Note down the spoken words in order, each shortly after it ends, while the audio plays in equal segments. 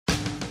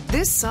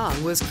This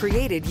song was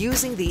created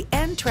using the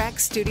N-Track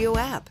Studio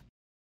app.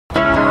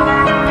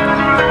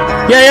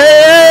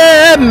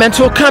 Yeah,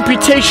 mental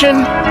computation.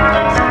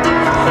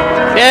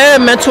 Yeah,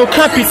 mental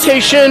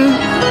computation.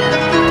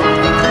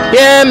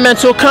 Yeah,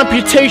 mental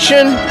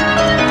computation.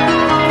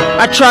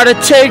 I try to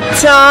take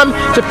time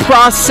to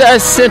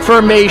process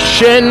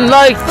information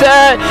like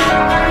that.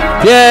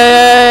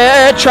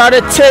 Yeah, try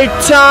to take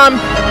time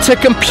to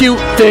compute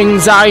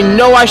things. I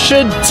know I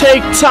should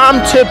take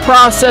time to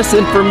process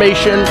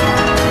information.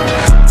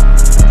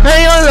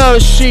 Hey, hello,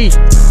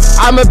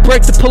 I'ma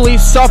break the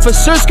police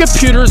officers'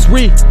 computers.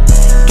 We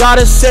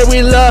gotta say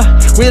we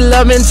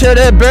love into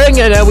the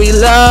bringing, and we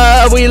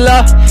love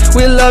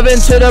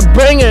into the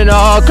bringing.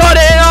 All caught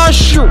in our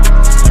shoe.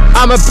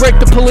 I'ma break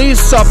the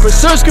police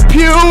officer's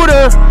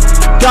computer.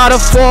 Got a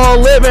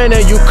full living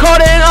and you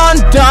caught it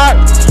on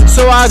dot.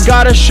 So I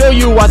gotta show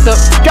you what the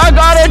I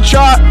got a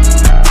chart.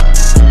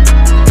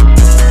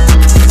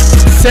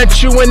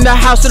 Sent you in the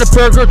house of the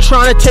burger,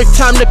 trying to take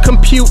time to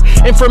compute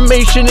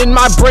information in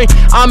my brain.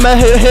 I'm a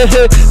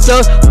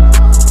the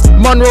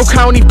Monroe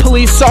County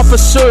police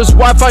officers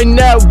Wi-Fi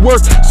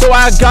network. So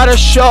I gotta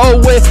show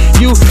it.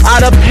 You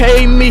gotta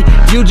pay me.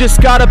 You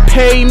just gotta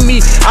pay me.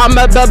 I'm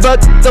at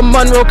the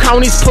Monroe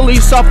County's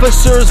police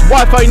officers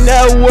Wi-Fi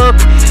network.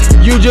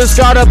 You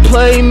just gotta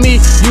play me.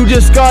 You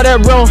just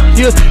gotta run.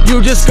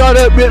 You just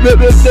gotta rip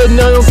the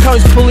Monroe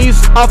County's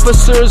police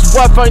officers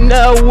Wi-Fi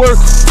network.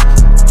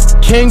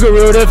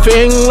 Kangaroo the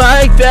thing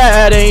like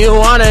that, and you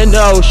wanna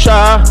know,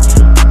 Shaw?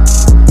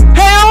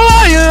 Hey, how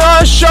are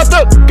you? Shut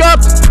the up.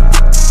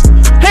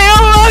 Hey,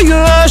 how are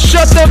you?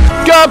 Shut the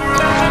up.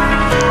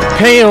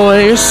 Hey,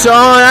 when you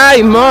saw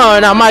I'm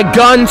on my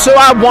gun, so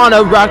I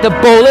wanna rock the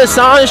bullets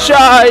on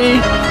shy.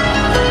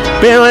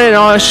 Feeling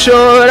on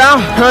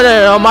showdown,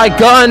 running on my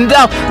gun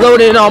down,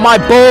 loading on my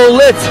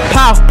bullets,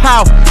 pow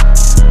pow.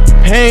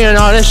 Hanging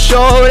on a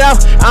showdown,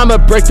 I'ma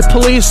break the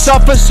police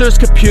officer's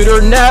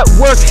computer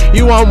network.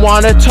 You won't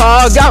wanna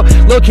talk out,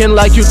 looking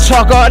like you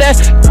talk all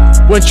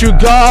that. Once you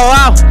go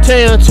out,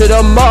 take to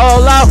the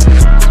mall out.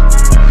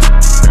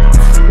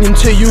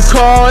 Until you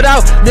caught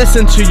out,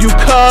 listen till you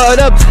cut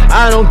up.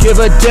 I don't give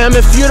a damn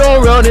if you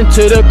don't run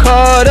into the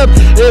cut up.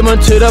 Live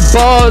into the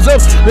bars up,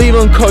 leave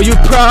them call you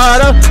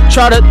Prada.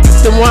 Try to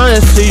the one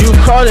until you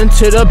crawl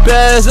into the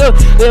bezel.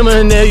 Live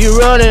in there you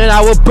running,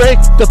 I will break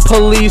the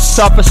police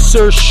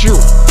officer's shoe.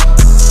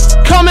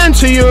 Come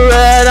into your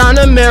red on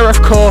a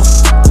miracle.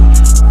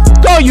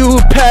 Go you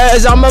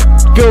Pez, I'm a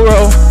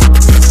guru.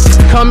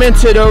 Come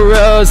into the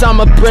rails,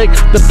 I'ma break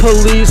the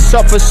police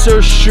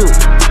officer's shoe.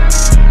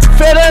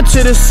 Fed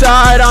to the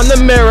side on the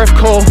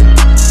miracle.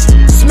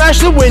 Smash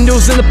the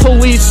windows in the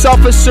police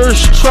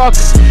officer's truck.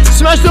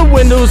 Smash the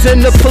windows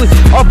in the police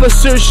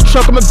officer's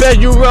truck. I'ma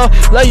bet you roll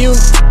like you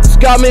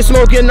got me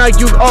smoking like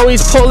you always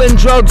pulling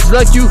drugs.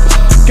 Like you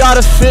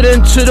gotta fit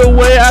into the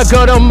way I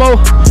gotta mow.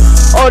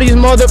 All these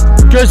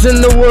motherfuckers in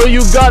the world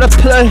you gotta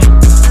play.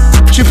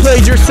 You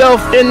played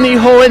yourself in the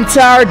whole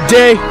entire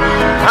day.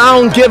 I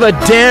don't give a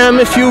damn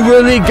if you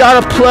really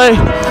gotta play.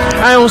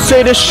 I don't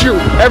say to shoot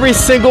every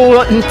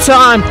single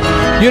time.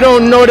 You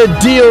don't know the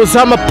deals,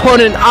 I'm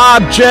putting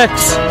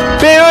objects.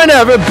 Bearing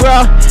ever,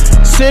 bro.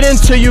 Sitting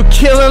till you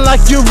killing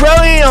like you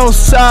really on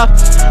stop.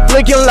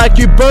 Blinking like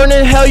you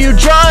burning, hell you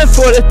drawing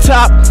for the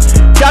top.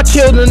 Got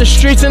killed in the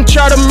streets and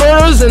tried to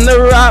murders in the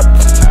rap.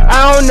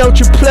 I don't know what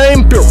you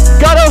playing, bro.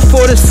 Gotta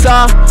afford a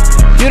stop.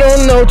 You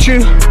don't know what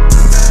you